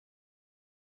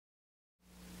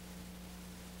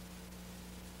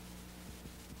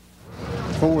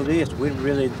before this, we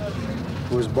really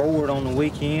was bored on the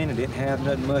weekend and didn't have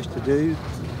nothing much to do.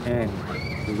 And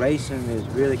the racing has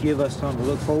really give us something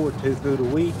to look forward to through the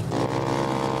week.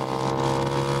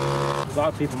 A lot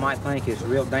of people might think it's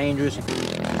real dangerous. It's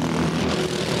fast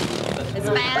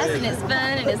and it's fun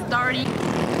and it's dirty.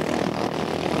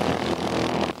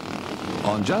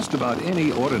 On just about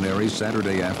any ordinary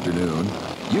Saturday afternoon,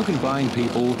 you can find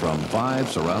people from 5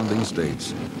 surrounding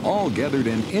states, all gathered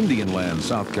in Indian Land,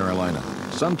 South Carolina.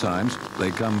 Sometimes they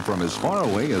come from as far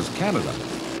away as Canada.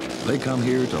 They come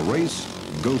here to race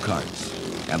go-karts,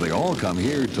 and they all come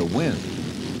here to win.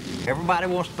 Everybody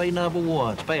wants to be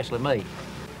 #1, especially me.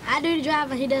 I do the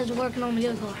driving, he does the working on the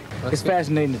go-kart. It's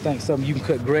fascinating to think something you can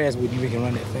cut grass with, you can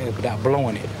run that fast without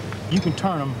blowing it. You can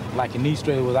turn them like in these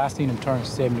straightaways. I've seen them turn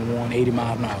 71, 80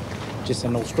 miles an hour, just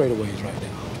in those straightaways right there.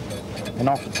 And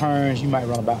off the turns, you might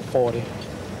run about 40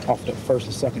 off the first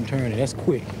or second turn, and that's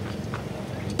quick.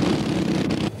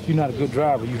 If you're not a good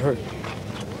driver, you hurt,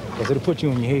 because it'll put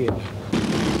you on your head.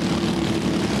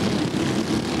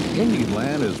 Indian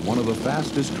Land is one of the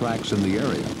fastest tracks in the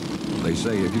area. They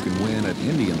say if you can win at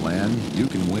Indian Land, you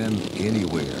can win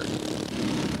anywhere.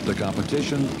 The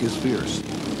competition is fierce,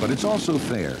 but it's also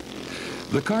fair.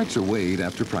 The karts are weighed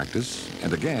after practice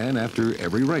and again after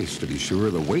every race to be sure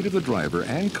the weight of the driver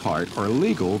and cart are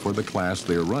legal for the class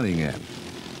they're running in.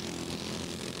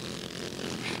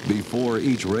 Before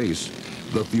each race,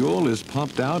 the fuel is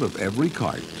pumped out of every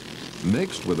cart,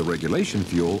 mixed with the regulation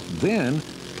fuel, then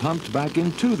pumped back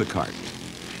into the cart.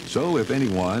 So if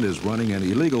anyone is running an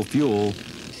illegal fuel,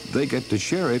 they get to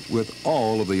share it with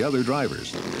all of the other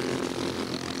drivers.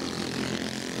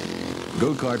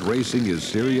 Go-kart racing is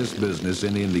serious business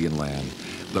in Indian Land.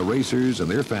 The racers and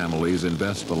their families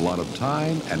invest a lot of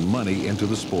time and money into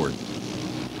the sport.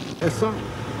 It's something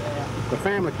the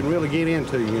family can really get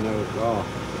into, you know,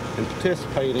 and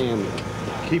participate in,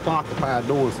 keep occupied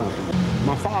doing something.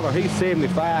 My father, he's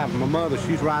 75, and my mother,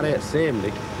 she's right at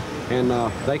 70, and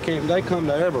they come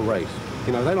to every race.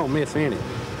 You know, they don't miss any.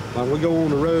 Like we go on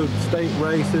the road, state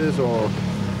races, or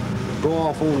go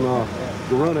off on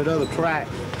the run at other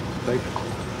tracks. They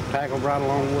tag them right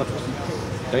along with us.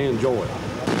 They enjoy it.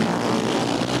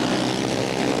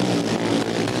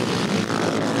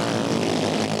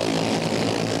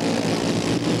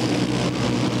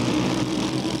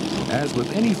 As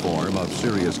with any form of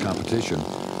serious competition,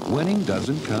 winning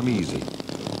doesn't come easy.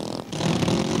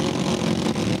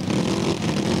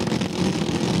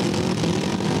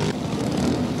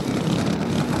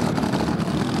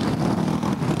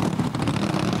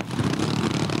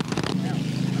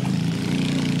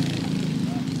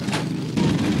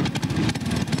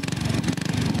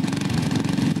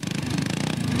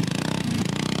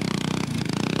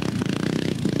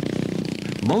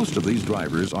 Most of these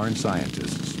drivers aren't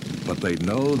scientists, but they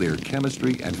know their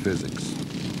chemistry and physics.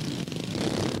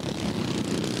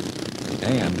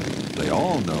 And they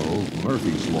all know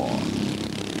Murphy's Law.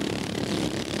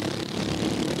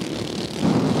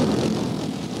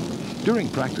 During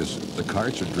practice, the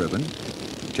karts are driven,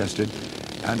 tested,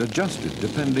 and adjusted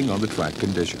depending on the track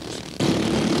conditions.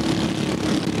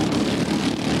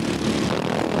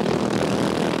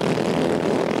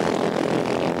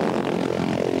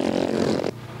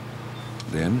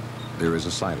 Then there is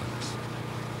a silence.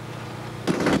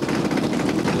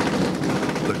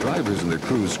 The drivers and their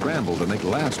crews scramble to make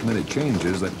last-minute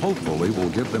changes that hopefully will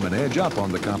give them an edge up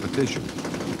on the competition.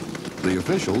 The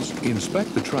officials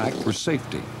inspect the track for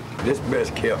safety. This is the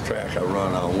best kept track I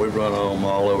run on. We run on them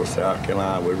all over South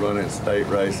Carolina. We run in state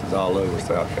races all over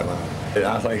South Carolina. And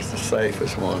I think it's the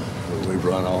safest one that we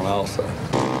run on also.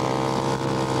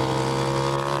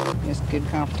 It's good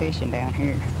competition down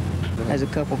here. There's a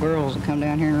couple girls that come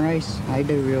down here and race. They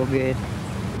do real good.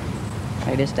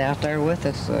 They just out there with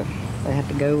us, so they have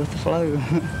to go with the flow.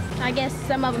 I guess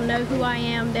some of them know who I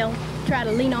am. They'll try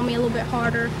to lean on me a little bit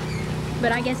harder.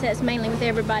 But I guess that's mainly with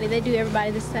everybody. They do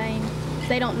everybody the same.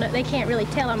 They don't know, they can't really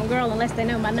tell I'm a girl unless they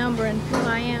know my number and who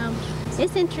I am.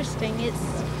 It's interesting.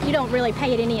 You don't really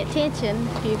pay it any attention.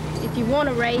 If you want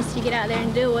to race, you get out there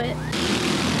and do it.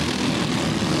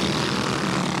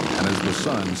 And as the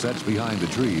sun sets behind the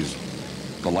trees,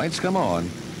 the lights come on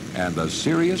and the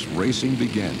serious racing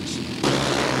begins.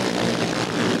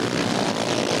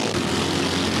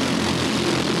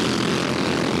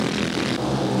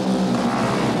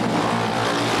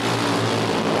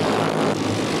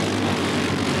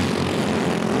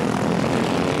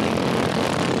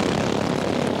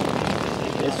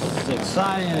 It's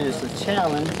exciting, it's a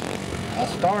challenge. I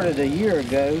started a year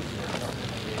ago,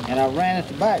 and I ran at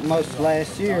the back most of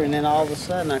last year, and then all of a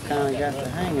sudden I kind of got the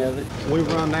hang of it. We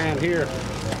run down here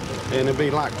and it'd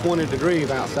be like 20 degrees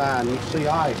outside, and you see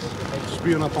ice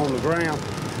spewing up on the ground.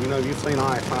 You know, you've seen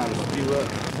ice spew up.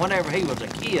 Whenever he was a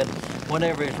kid,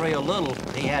 whenever he was real little,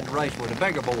 he had to race with the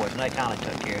bigger boys, and they kind of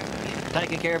took care of him. He's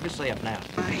taking care of himself now.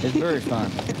 It's very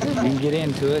fun. You can get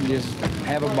into it and just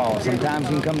have a ball. Sometimes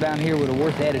you can come down here with a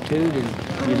worse attitude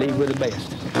and you leave with the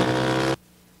best.